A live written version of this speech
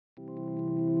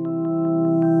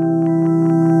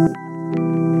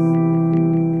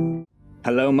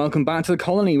Hello and welcome back to the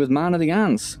colony with Man of the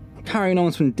Antz. Carrying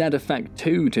on from Dead Effect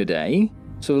 2 today.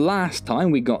 So last time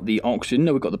we got the auction,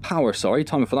 no we got the power, sorry,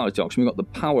 time before that was the auction, we got the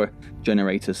power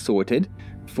generator sorted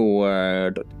for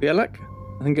Dr. Bielek,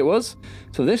 I think it was.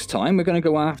 So this time we're going to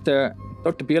go after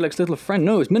Dr. Bielek's little friend.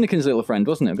 No, it's Minikin's little friend,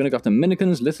 wasn't it? We're going to go after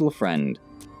Minikin's little friend.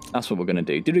 That's what we're going to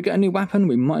do. Did we get a new weapon?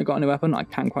 We might have got a new weapon, I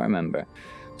can't quite remember.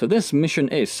 So this mission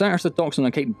is search the docks and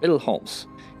locate Bill Holtz.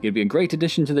 He'd be a great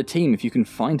addition to the team if you can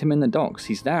find him in the docks.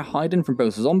 He's there hiding from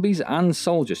both zombies and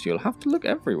soldiers, so you'll have to look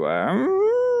everywhere.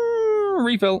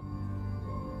 Refill.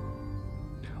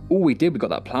 Oh, we did. We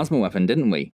got that plasma weapon, didn't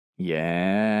we?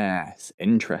 Yes.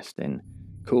 Interesting.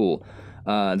 Cool.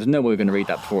 There's no way we're going to read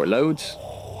that before it loads.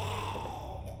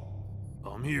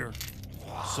 I'm here.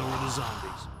 So are the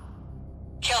zombies.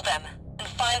 Kill them and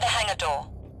find the hangar door.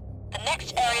 The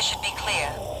next area should be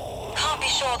clear. Can't be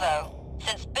sure though,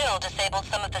 since Bill disabled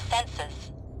some of the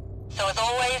sensors. So as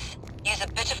always, use a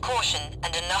bit of caution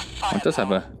and enough firepower. It does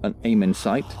have an aim in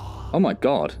sight. Oh my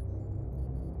god.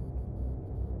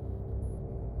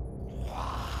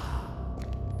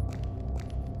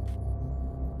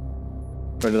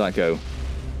 Where did that go?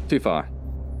 Too far.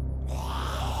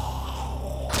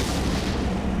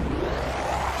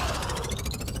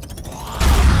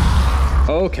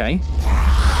 Okay.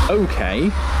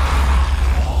 Okay.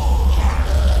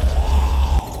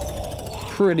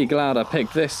 Pretty glad I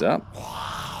picked this up.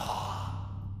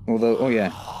 Although, oh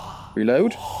yeah.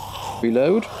 Reload.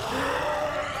 Reload.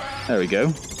 There we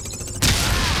go.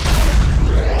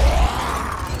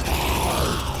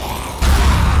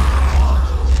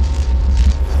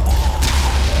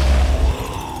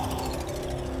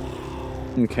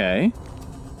 Okay.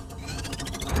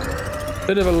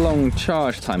 Bit of a long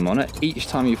charge time on it each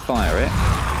time you fire it.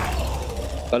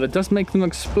 But it does make them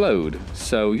explode.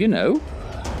 So, you know.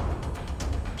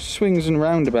 Swings and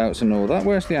roundabouts and all that.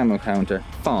 Where's the ammo counter?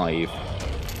 5.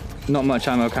 Not much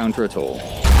ammo counter at all.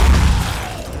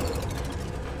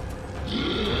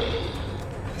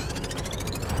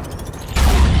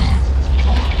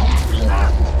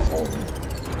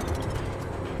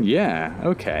 Yeah,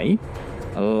 okay.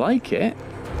 I like it.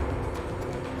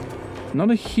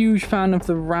 Not a huge fan of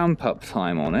the ramp up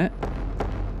time on it.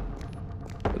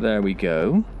 But there we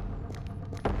go.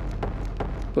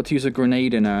 Got to use a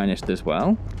grenade in earnest as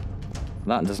well.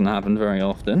 That doesn't happen very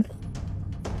often.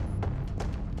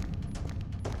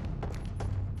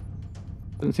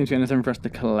 Doesn't seem to be anything for us to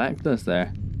collect, does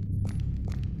there?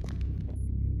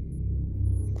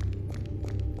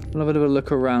 We'll have a bit of a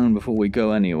look around before we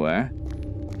go anywhere.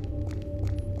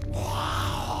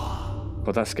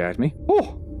 God, that scared me.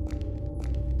 Oh!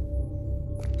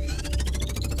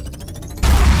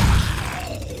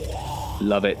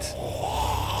 Love it.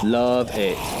 Love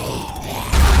it.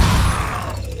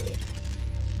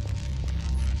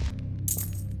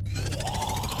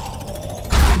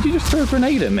 Did you just throw a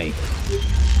grenade at me?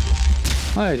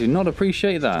 I do not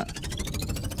appreciate that.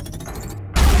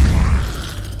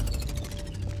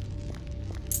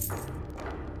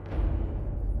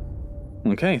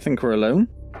 Okay, I think we're alone.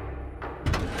 I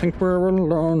think we're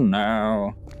alone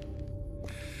now.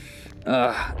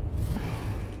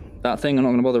 That thing I'm not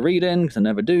going to bother reading, because I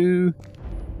never do.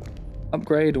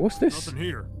 Upgrade, what's this? Nothing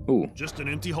here. Ooh. Just an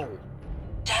empty hole.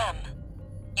 Damn.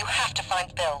 You have to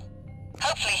find Bill.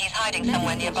 Hopefully he's hiding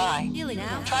somewhere nearby.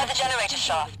 Try the generator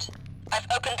shaft. I've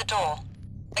opened the door.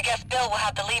 I guess Bill will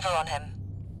have the lever on him.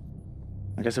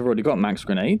 I guess I've already got max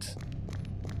grenades.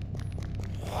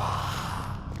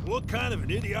 What kind of an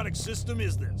idiotic system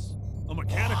is this? A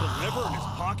mechanical lever in his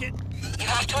pocket? You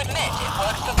have to admit it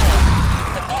works for Bill.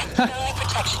 The best and only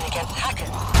protection against hackers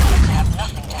is to have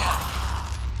nothing to hack.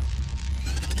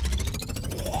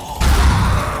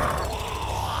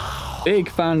 Big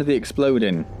fan of the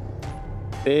exploding.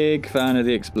 Big fan of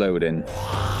the exploding. Is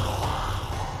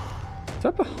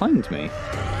that behind me?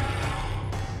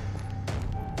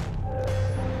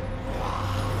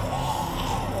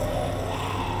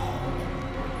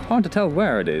 Hard to tell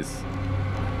where it is.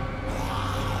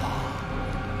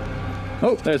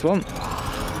 Oh, there's one.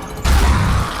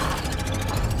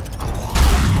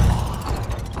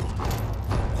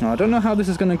 Now, I don't know how this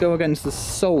is going to go against the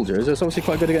soldiers. It's obviously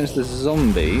quite good against the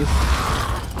zombies.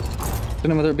 Don't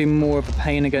know whether it'd be more of a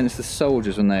pain against the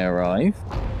soldiers when they arrive.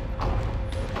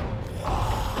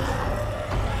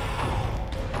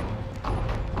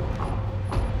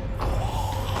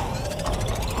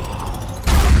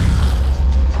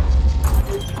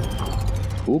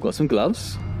 Ooh, got some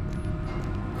gloves.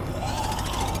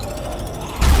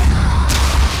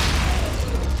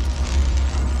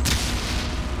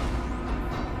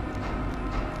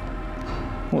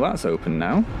 Well, that's open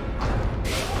now.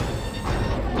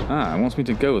 Ah, it wants me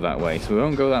to go that way, so we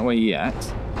won't go that way yet.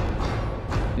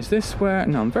 Is this where...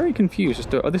 No, I'm very confused as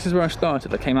to... Oh, this is where I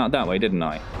started. I came out that way, didn't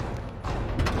I?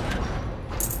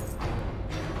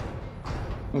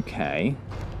 Okay.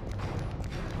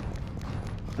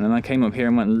 And then I came up here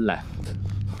and went left.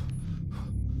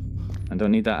 I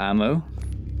don't need that ammo.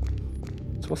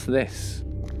 So what's this?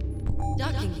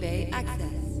 Docking bay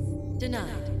access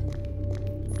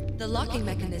denied. The locking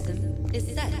mechanism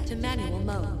is set to manual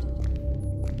mode.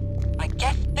 I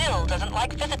guess Bill doesn't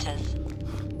like visitors.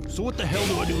 So what the hell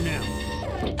do I do now?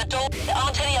 The door... There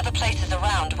aren't any other places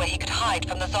around where he could hide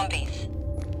from the zombies.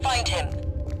 Find him.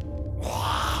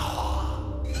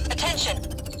 Attention!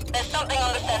 There's something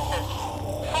on the sensors.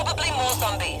 Probably more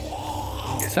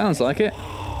zombies. Sounds like it.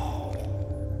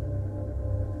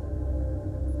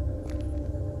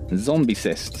 Zombie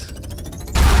cyst.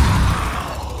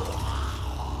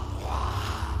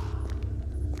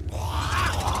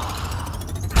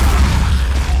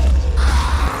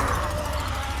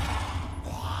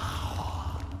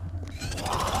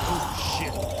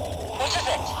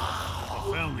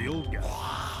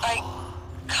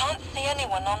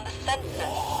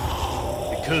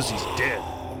 Because he's dead.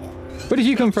 Where did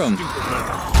you come from?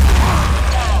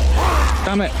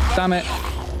 Damn it, damn it.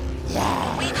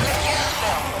 We could have used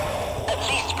Bill. At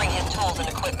least bring his tools and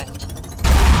equipment.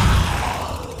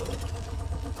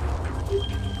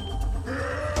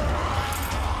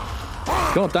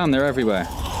 God damn, they're everywhere.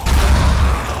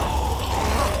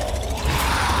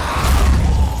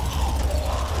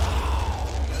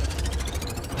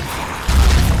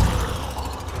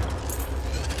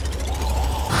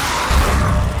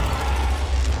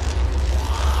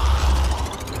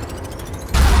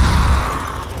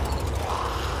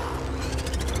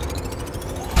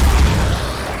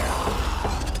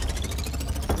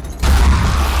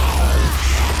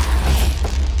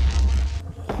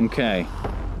 Okay.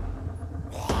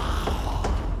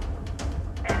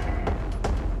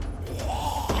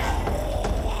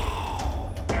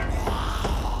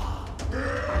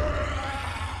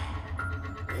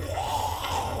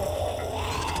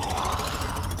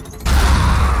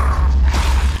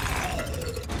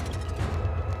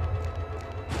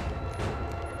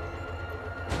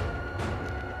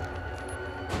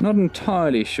 Not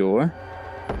entirely sure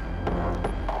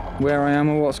where I am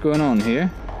or what's going on here.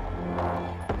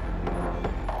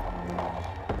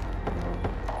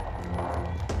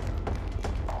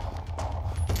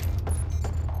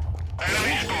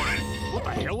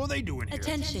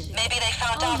 Attention. Maybe they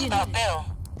found out about Bill.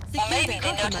 Or maybe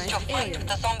they noticed your fight with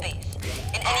the zombies.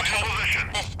 In any case,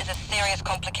 this is a serious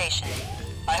complication.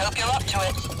 I hope you're up to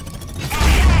it.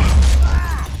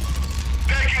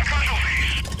 Taking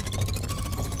casualties.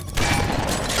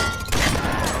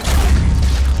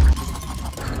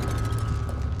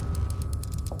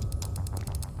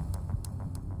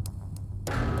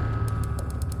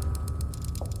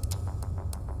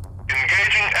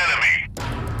 Engaging enemy.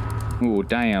 Oh,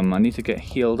 damn, I need to get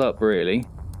healed up, really.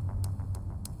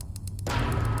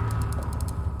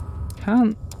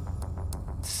 Can't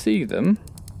see them.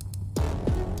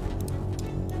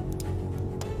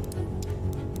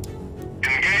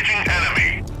 Engaging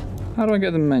enemy. How do I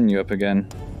get the menu up again?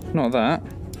 Not that.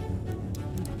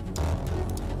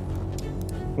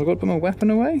 Have I got to put my weapon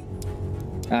away?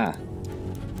 Ah.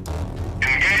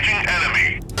 Engaging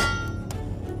enemy.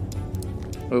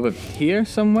 Over here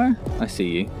somewhere? I see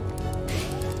you.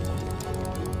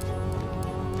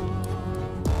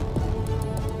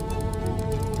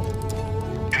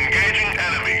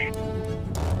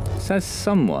 Says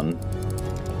someone.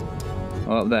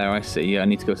 Oh, up there, I see. Yeah, I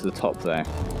need to go to the top there.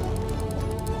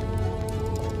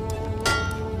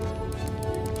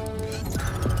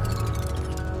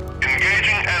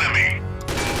 Engaging enemy.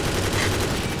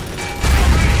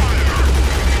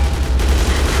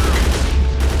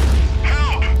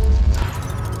 Help!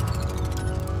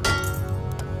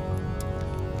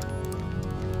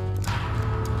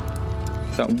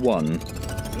 Is that one?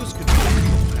 This could be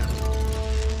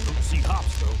don't see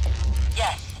hops though.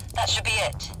 Yes, that should be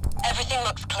it. Everything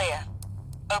looks clear.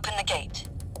 Open the gate.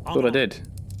 Thought I did.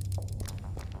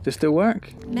 Does it still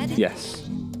work? Medic. Yes.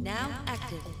 Now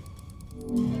active.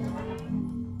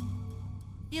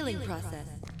 Healing process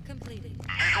completed.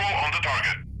 Visual on the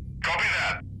target. Copy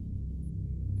that.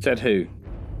 Said who?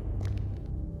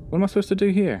 What am I supposed to do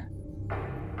here?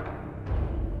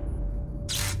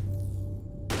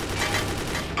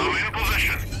 I'm in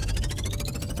position.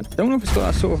 I don't know if it's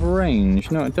got that sort of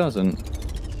range. No, it doesn't.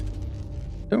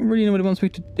 Don't really know what it wants me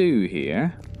to do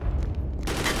here.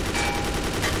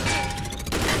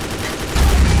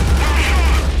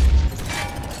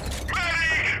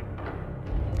 Medic!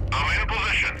 I'm in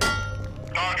position.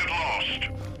 Target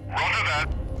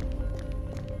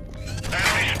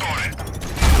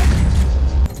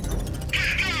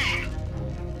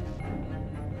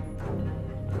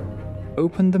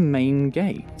open the main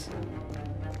gate.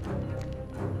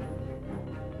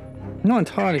 I'm not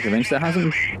entirely convinced it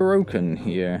hasn't broken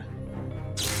here.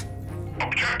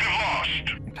 Objective lost.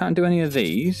 I can't do any of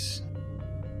these.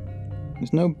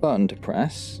 There's no button to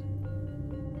press.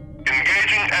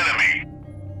 Engaging enemy.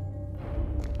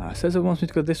 It says it wants me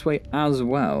to go this way as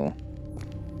well.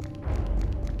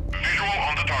 Visual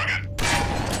on the target.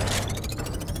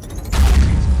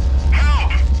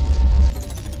 Help!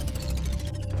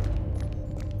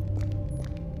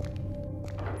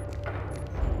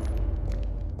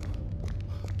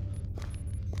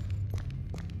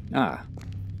 I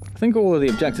think all of the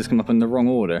objectives come up in the wrong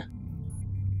order.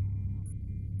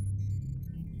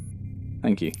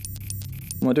 Thank you.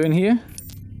 What am I doing here?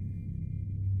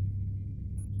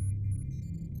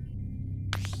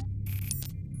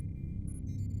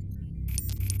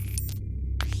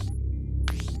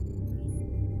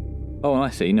 Oh,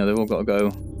 I see. No, they've all got to go.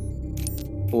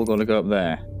 All got to go up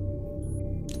there.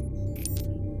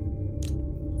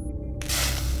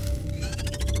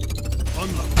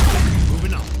 Unload.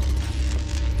 Moving on.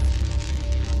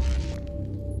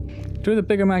 Do the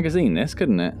bigger magazine, this,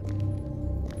 couldn't it?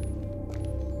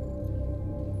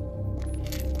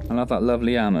 I'll have that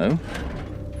lovely ammo.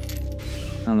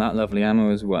 And that lovely ammo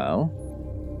as well.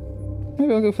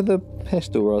 Maybe I'll go for the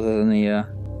pistol rather than the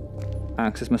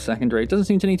Axe as my secondary. It doesn't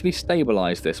seem to need to be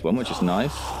stabilised, this one, which is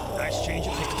nice. Nice change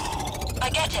of pace. I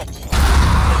get it. The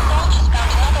soldiers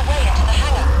found another way into the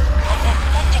hangar, and they're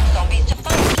sending zombies to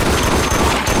fight.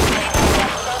 That explains why there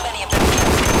are so many of them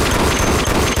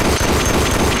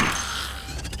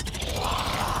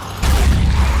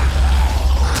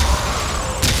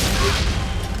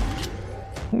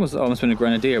What was that? Oh, it must have been a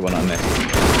grenadier one I missed.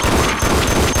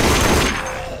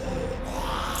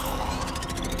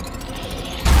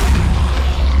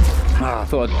 I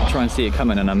thought I'd try and see it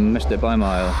coming and I missed it by a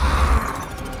mile.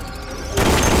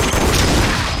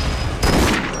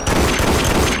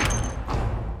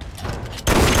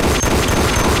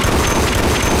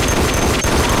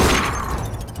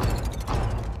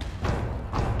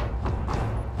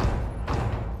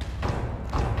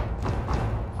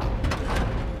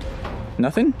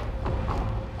 Nothing?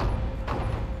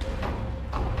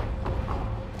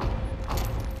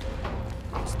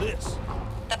 What's this?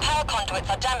 The power conduits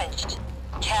are damaged.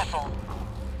 Careful.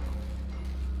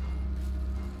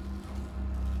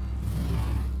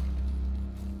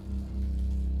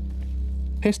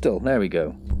 Pistol, there we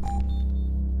go.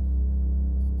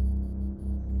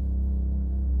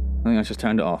 I think I just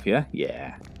turned it off, yeah?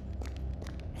 Yeah.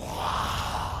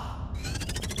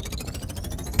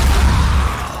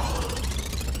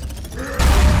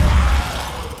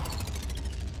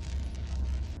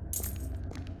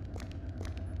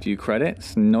 Few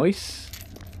credits, nice.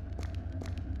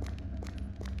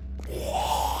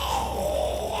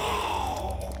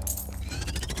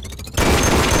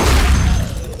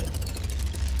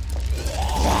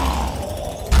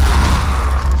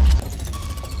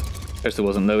 Pistol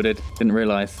wasn't loaded, didn't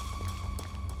realise.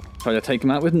 Tried to take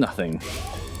him out with nothing.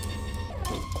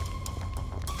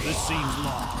 This seems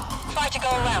long. Try to go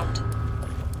around.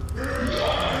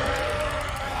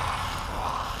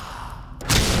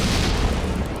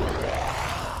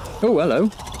 Oh, hello.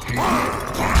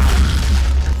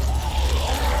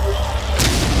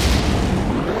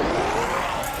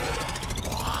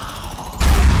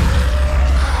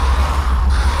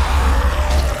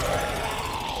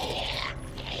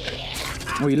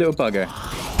 Oh, you little bugger.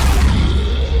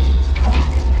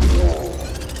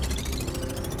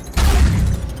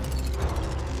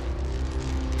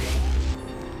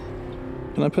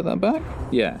 Can I put that back?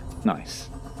 Yeah, nice.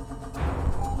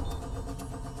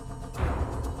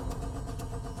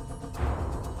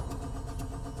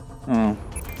 Oh,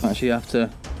 actually have to...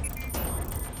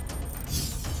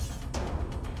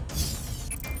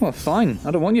 Well, fine. I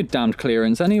don't want your damned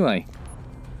clearance anyway.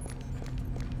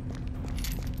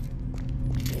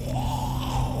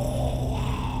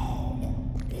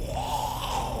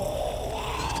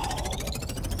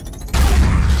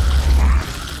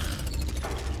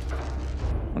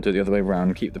 I'll do it the other way around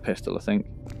and keep the pistol, I think.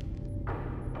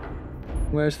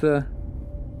 Where's the...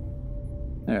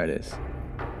 There it is.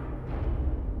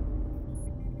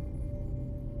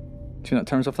 See, that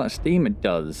turns off that steam? It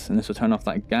does. And this will turn off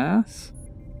that gas?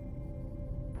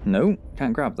 No,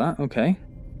 can't grab that. Okay.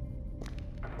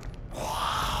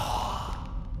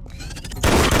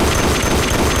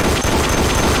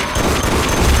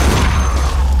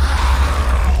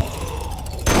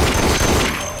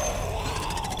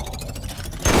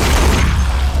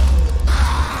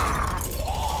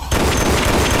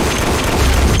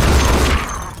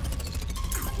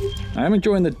 I am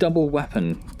enjoying the double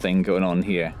weapon thing going on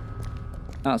here.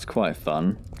 That's quite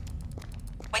fun.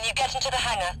 When you get into the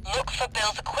hangar, look for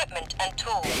Bill's equipment and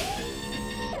tools.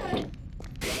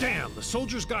 Damn, the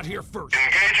soldiers got here first.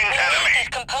 Engaging We need enemy. these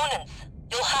components.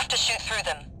 You'll have to shoot through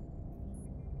them.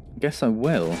 Guess I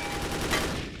will.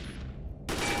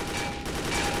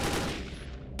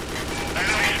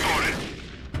 Enemy spotted.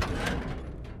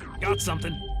 Got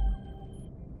something.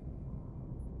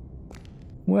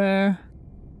 Where?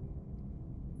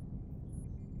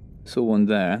 Saw one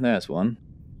there. There's one.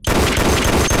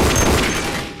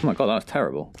 Oh my god, that was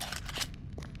terrible.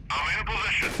 I'm in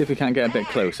position. See if we can't get a bit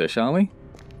closer, shall we?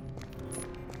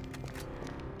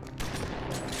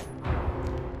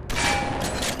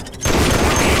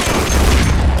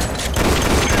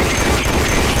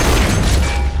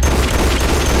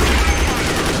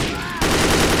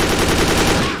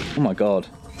 Oh my god.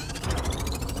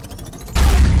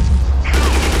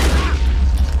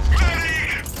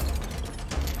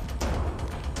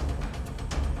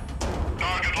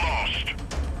 Target lost.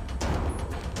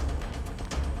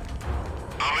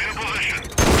 I'm in position.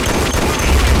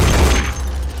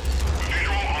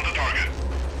 Visual on the target.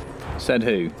 Said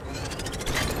who?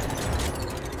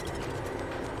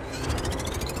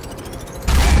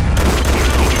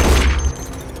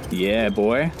 Yeah,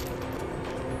 boy.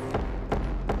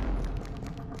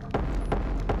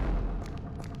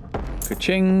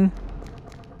 Ka-ching.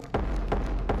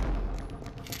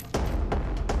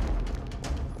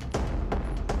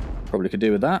 Probably could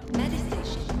do with that.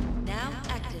 Medistation now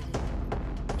active.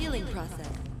 Healing process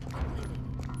completed.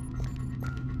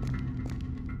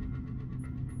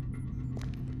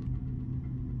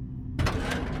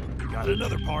 Got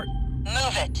another part.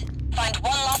 Move it. Find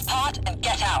one last part and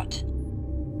get out.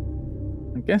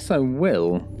 I guess I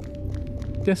will.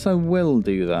 Guess I will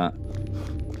do that.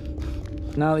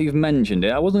 Now that you've mentioned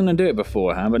it, I wasn't going to do it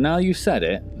beforehand, but now you said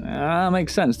it, that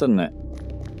makes sense, doesn't it?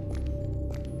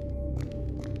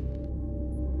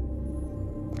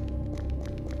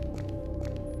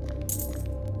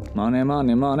 Money,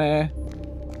 money, money.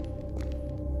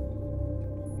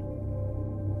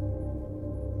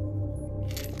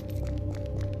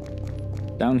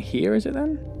 Down here, is it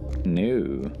then?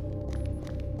 No.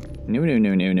 No, no,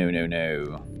 no, no, no, no, no.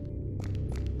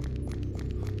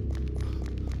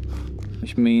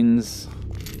 Which means...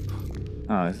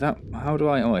 Oh, is that... How do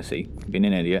I... Oh, I see. Being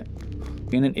an idiot.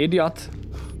 Being an idiot.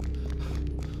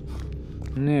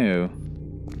 No.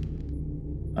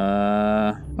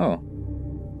 Oh.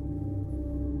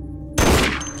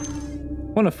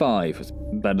 1 of 5. It's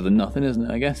better than nothing, isn't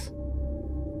it, I guess?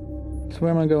 So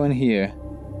where am I going here?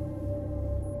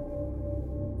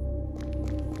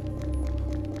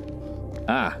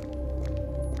 Ah.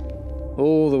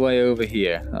 All the way over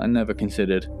here. I never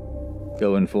considered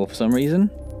going for some reason.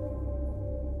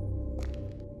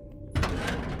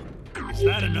 Is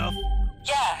that enough?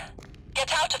 Yeah.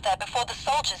 Get out of there before the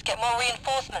soldiers get more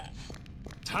reinforcements.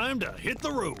 Time to hit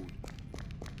the road.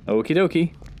 Okie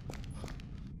dokie.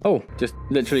 Oh, just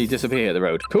literally disappear at the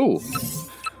road. Cool.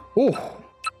 Oh.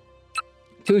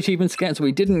 2 achievements to get, so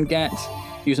we didn't get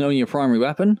using only your primary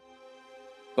weapon.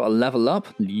 Got a level up.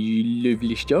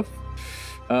 Lovely stuff.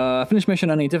 Finish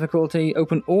mission on any difficulty.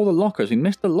 Open all the lockers. We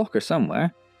missed the locker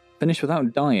somewhere. Finish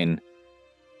without dying.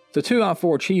 So 2 out of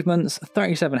 4 achievements.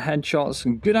 37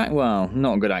 headshots. Good well,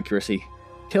 not good accuracy.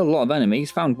 Killed a lot of enemies.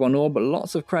 Found 1 orb, but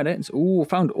lots of credits. Ooh,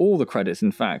 found all the credits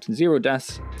in fact. 0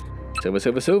 deaths. Silver,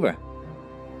 silver, silver.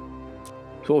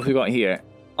 So what have we got here?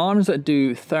 Arms that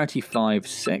do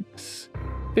 35.6.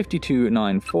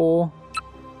 52.94.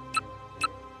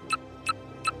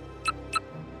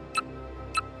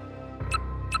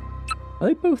 Are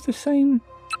they both the same?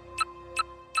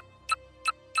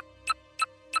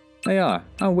 They are.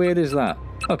 How weird is that?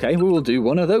 Okay, we will do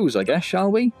one of those, I guess,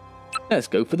 shall we? Let's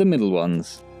go for the middle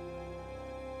ones.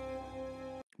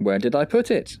 Where did I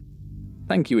put it?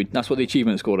 Thank you. That's what the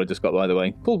achievement scored I just got, by the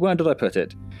way. Called Where Did I Put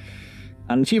It?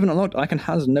 And achievement unlocked, Icon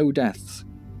has no deaths.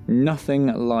 Nothing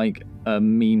like a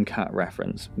meme cat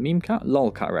reference. Meme cat?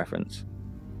 Lolcat reference.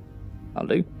 I'll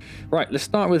do. Right, let's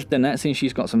start with Danette, since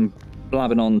she's got some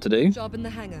blabbing on to do. Job in the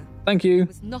hangar. Thank you.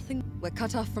 Was nothing. We're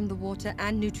cut off from the water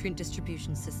and nutrient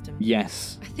distribution system.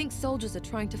 Yes. I think soldiers are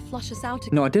trying to flush us out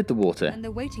again. No, I did the water. And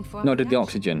they're waiting for our No, I did the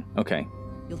reaction. oxygen. Okay.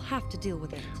 You'll have to deal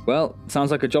with it. Well,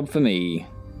 sounds like a job for me.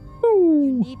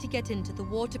 You need to get into the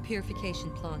water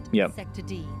purification plant in Yep. Sector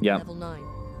D, Yep. level 9.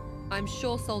 I'm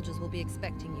sure soldiers will be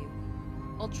expecting you.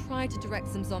 I'll try to direct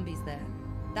some zombies there.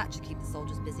 That should keep the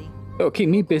soldiers busy. It'll keep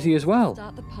me busy as well.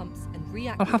 Start the pumps and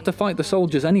I'll have to reactivate fight the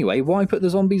soldiers anyway. Why put the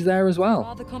zombies there as well?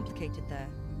 Rather complicated there.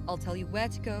 I'll tell you where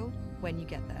to go when you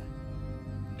get there.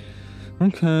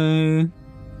 Okay.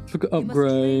 forgot You must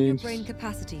train your upgrades. brain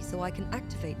capacity so I can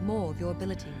activate more of your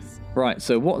abilities. Right,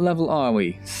 so what level are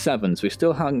we? 7, so we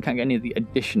still can't get any of the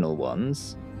additional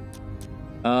ones.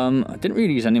 I didn't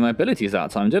really use any of my abilities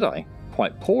that time, did I?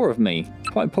 Quite poor of me.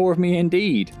 Quite poor of me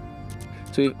indeed.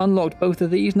 So we've unlocked both of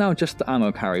these now, just the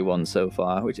ammo carry one so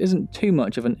far, which isn't too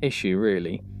much of an issue,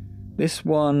 really. This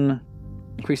one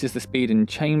increases the speed in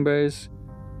chambers,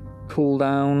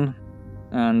 cooldown,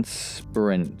 and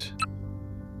sprint.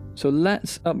 So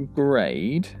let's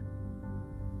upgrade.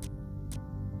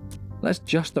 Let's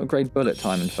just upgrade bullet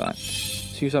time, in fact.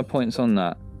 Let's use our points on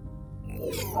that.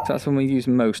 So that's one we use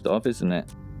most of, isn't it?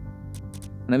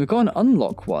 And then we've got an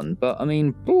unlock one, but I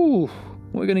mean, ooh,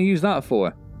 what are we going to use that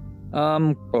for?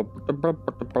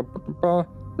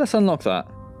 Let's unlock that.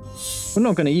 We're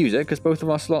not going to use it because both of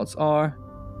our slots are.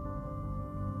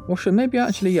 Well, sure, maybe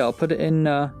actually, yeah, I'll put it in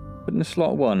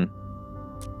slot 1.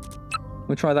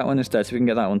 We'll try that one instead, so we can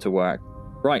get that one to work.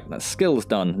 Right, that skill's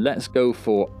done. Let's go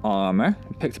for armor.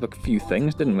 We picked up a few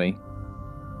things, didn't we?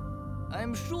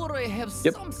 I'm sure I have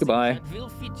Yep, something goodbye. that will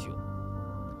fit you.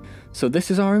 So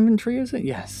this is our inventory, is it?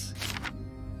 Yes.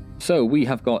 So we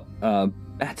have got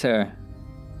better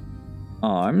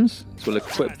arms, so we'll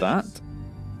equip that.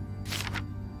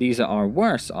 These are our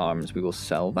worse arms. We will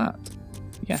sell that.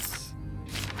 Yes.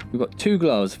 We've got 2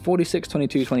 gloves, 46,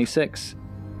 22, 26.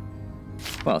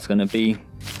 Well, it's going to be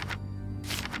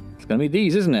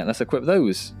these, isn't it? Let's equip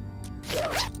those.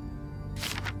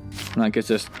 And that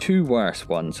gives us 2 worse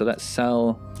ones. So let's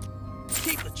sell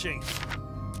Keep the change.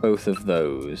 both of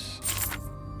those.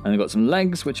 And we've got some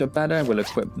legs, which are better. We'll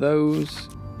equip those.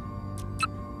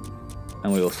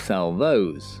 And we will sell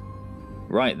those.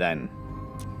 Right then.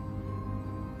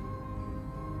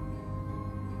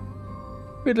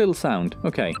 Weird little sound.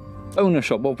 Okay. Owner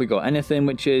shop, what have we got? Anything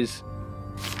which is...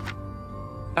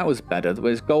 That was better. It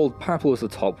was gold. Purple was the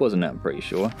top, wasn't it? I'm pretty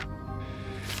sure.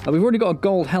 We've already got a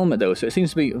gold helmet though, so it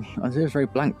seems to be... It's very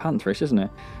Black Pantherish, isn't it?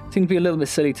 It seems to be a little bit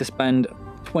silly to spend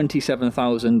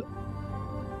 27,000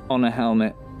 on a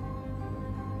helmet.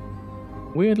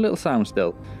 Weird little sound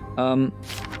still.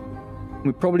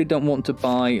 We probably don't want to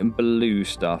buy blue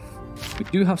stuff. We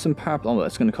do have some purple. Oh,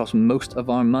 that's going to cost most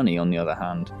of our money on the other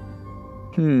hand.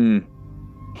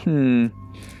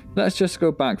 Let's just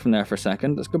go back from there for a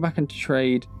second. Let's go back into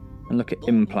trade and look at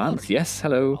implants. Yes,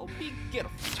 hello. I'll be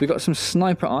careful. So we got some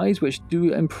sniper eyes, which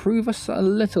do improve us a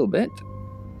little bit.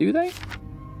 Do they?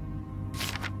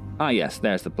 Ah, yes,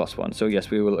 there's the +1. So yes,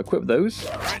 we will equip those.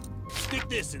 Alright, stick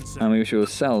this inside. And we shall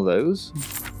sell those.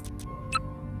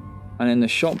 And in the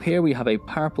shop here, we have a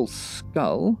purple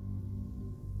skull,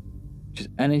 which is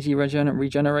energy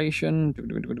regeneration.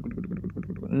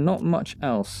 Not much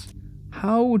else.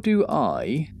 How do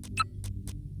I...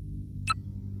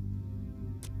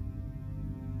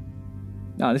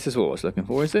 Ah, this is what I was looking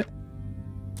for, is it?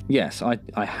 Yes, I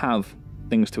have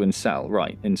things to install.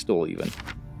 Right, install even.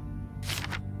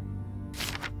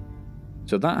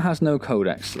 So that has no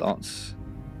codex slots.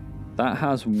 That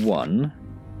has 1.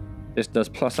 This does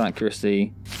plus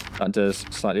accuracy. That does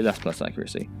slightly less plus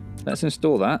accuracy. Let's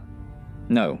install that.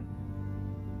 No.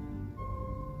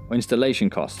 Installation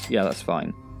costs. Yeah, that's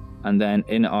fine. And then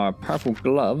in our purple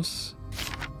gloves,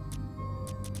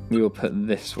 we will put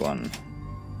this one.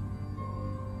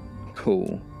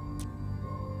 Cool.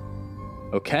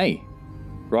 Okay.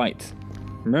 Right.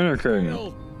 Minikin.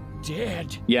 Bill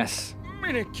dead. Yes.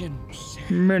 Minikin.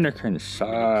 Minikin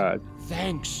sad.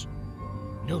 Thanks.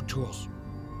 No tools.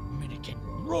 Minikin.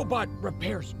 Robot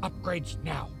repairs upgrades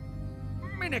now.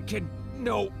 Minikin.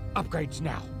 No upgrades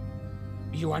now.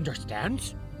 You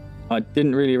understand? I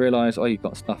didn't really realise. Oh, you've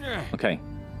got stuff. Okay.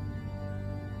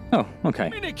 Oh, okay.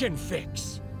 Minikin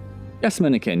fix. Yes,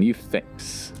 Minikin, you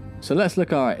fix. So let's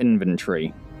look at our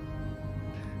inventory.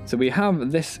 So we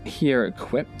have this here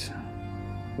equipped.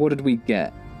 What did we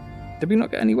get? Did we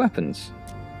not get any weapons?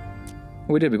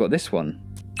 Oh, we did. We got this one.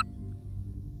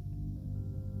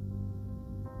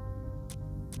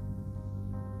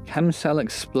 Chemcell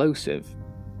explosive.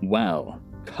 Well,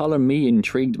 colour me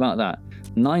intrigued about that.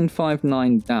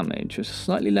 959 damage. It's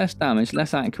slightly less damage,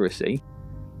 less accuracy.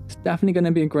 It's definitely going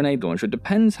to be a grenade launcher. It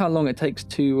depends how long it takes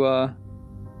to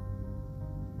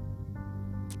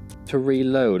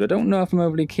reload. I don't know if I'm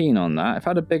overly keen on that. I've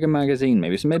had a bigger magazine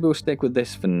maybe, so maybe we'll stick with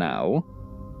this for now.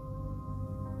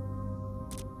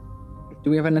 Do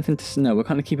we have anything to... No, we're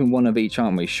kind of keeping one of each,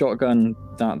 aren't we? Shotgun,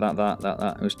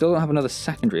 that. We still don't have another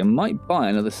secondary. I might buy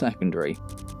another secondary,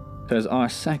 because our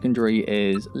secondary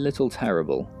is little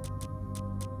terrible.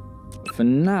 But for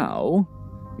now,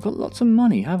 we've got lots of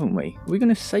money, haven't we? Are we going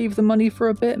to save the money for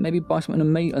a bit? Maybe buy something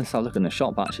amazing. Let's have a look in the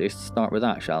shop, actually. Let's start with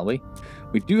that, shall we?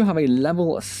 We do have a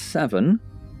level 7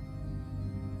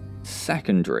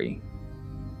 secondary,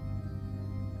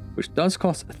 which does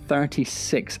cost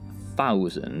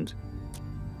 36,000.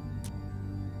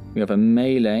 We have a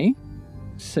melee,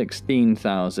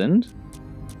 16,000.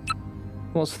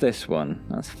 What's this one?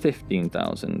 That's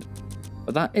 15,000.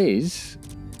 But that is...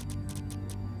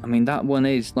 I mean, that one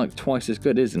is like twice as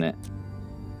good, isn't it?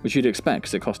 Which you'd expect,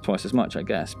 because it costs twice as much, I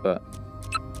guess, but...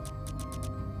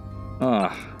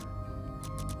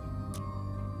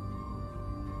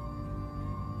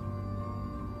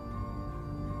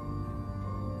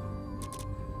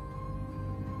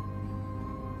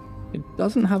 It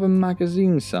doesn't have a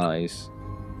magazine size.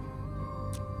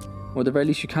 Or at the very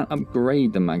least you can't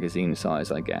upgrade the magazine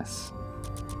size, I guess.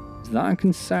 Is that a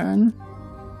concern?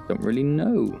 Don't really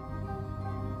know.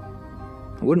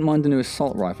 I wouldn't mind a new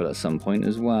assault rifle at some point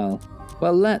as well.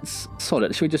 Well, let's sod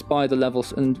it. Should we just buy the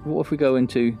levels? And what if we go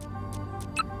into...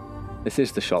 This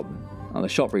is the shop. Oh, the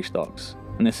shop restocks.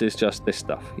 And this is just this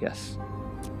stuff, yes.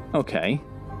 Okay.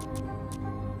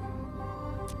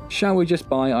 Shall we just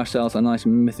buy ourselves a nice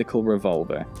mythical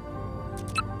revolver?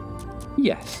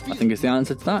 Yes, I think is the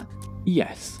answer to that.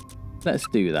 Yes, let's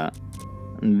do that.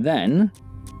 And then,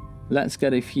 let's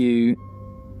get a few...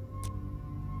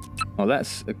 Oh,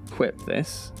 let's equip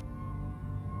this.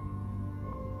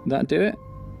 Did that do it?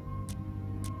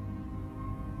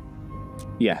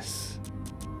 Yes.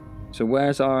 So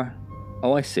where's our...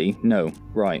 Oh, I see. No,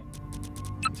 right.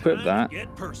 Equip that.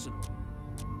 Get personal.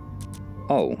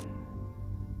 Oh.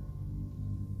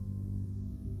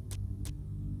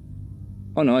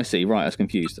 Oh no, I see. Right, I was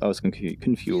confused.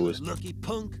 Confused. Lucky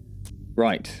punk.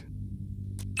 Right.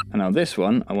 And now this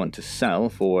one, I want to sell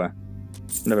for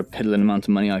whatever piddling amount of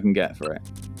money I can get for it.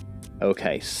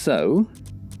 Okay, so...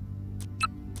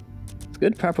 It's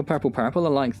good. Purple, purple, purple. I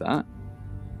like that.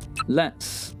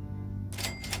 Let's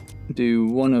do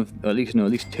one of... At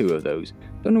least two of those.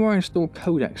 Don't know where I install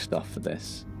codex stuff for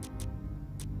this.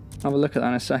 Have a look at that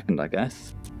in a second, I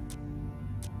guess.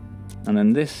 And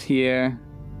then this here...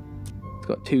 It's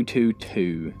got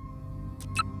 222.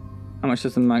 How much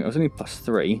does the mag... Oh, it's only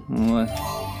 +3.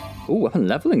 Oh, weapon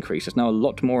level increase. It's now a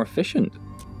lot more efficient.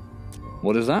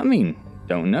 What does that mean?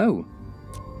 Don't know.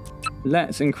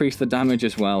 Let's increase the damage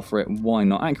as well for it. Why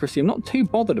not? Accuracy. I'm not too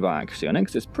bothered about accuracy on it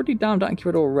because it's pretty damned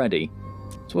accurate already.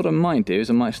 So what I might do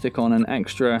is I might stick on an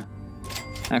extra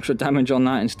damage on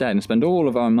that instead and spend all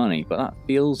of our money. But that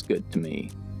feels good to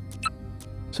me.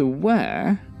 So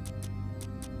where...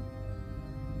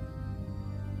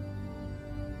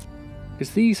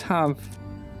 Because these have...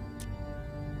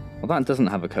 Well, that doesn't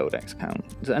have a codex count.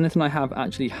 Does anything I have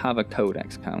actually have a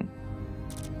codex count?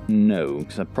 No,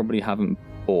 because I probably haven't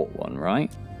bought one,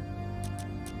 right?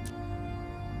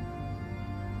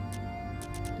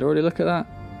 Did I already look at that?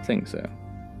 I think so.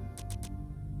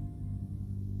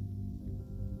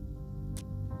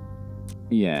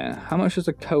 Yeah, how much does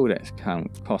a codex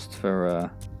count cost for...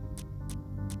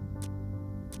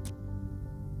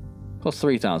 Costs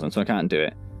 3,000, so I can't do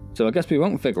it. So I guess we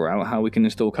won't figure out how we can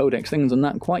install codex things on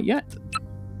that quite yet.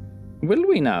 Will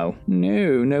we now?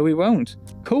 No, we won't.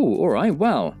 Cool, alright,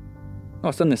 well. Oh,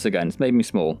 I've done this again, it's made me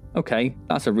small. Okay,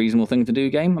 that's a reasonable thing to do,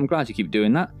 game. I'm glad you keep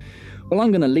doing that. Well,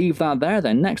 I'm going to leave that there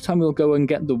then. Next time we'll go and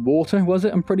get the water, was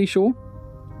it? I'm pretty sure.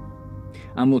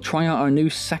 And we'll try out our new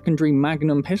secondary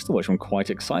magnum pistol, which I'm quite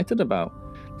excited about.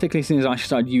 Particularly since I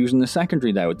started using the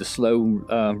secondary there with the slow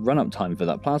run-up time for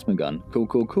that plasma gun.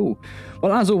 Cool.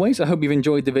 Well, as always, I hope you've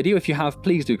enjoyed the video. If you have,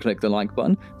 please do click the like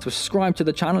button. Subscribe to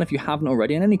the channel if you haven't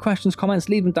already. And any questions, comments,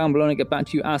 leave them down below and I'll get back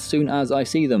to you as soon as I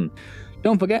see them.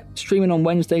 Don't forget, streaming on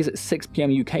Wednesdays at 6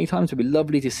 PM UK time, so it'll be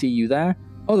lovely to see you there.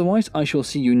 Otherwise, I shall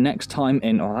see you next time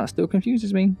in... Oh, that still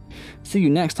confuses me. See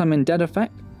you next time in Dead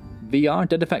Effect VR,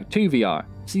 Dead Effect 2 VR.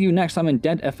 See you next time in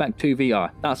Dead Effect 2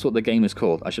 VR. That's what the game is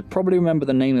called. I should probably remember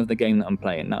the name of the game that I'm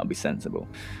playing. That would be sensible.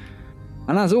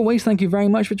 And as always, thank you very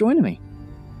much for joining me.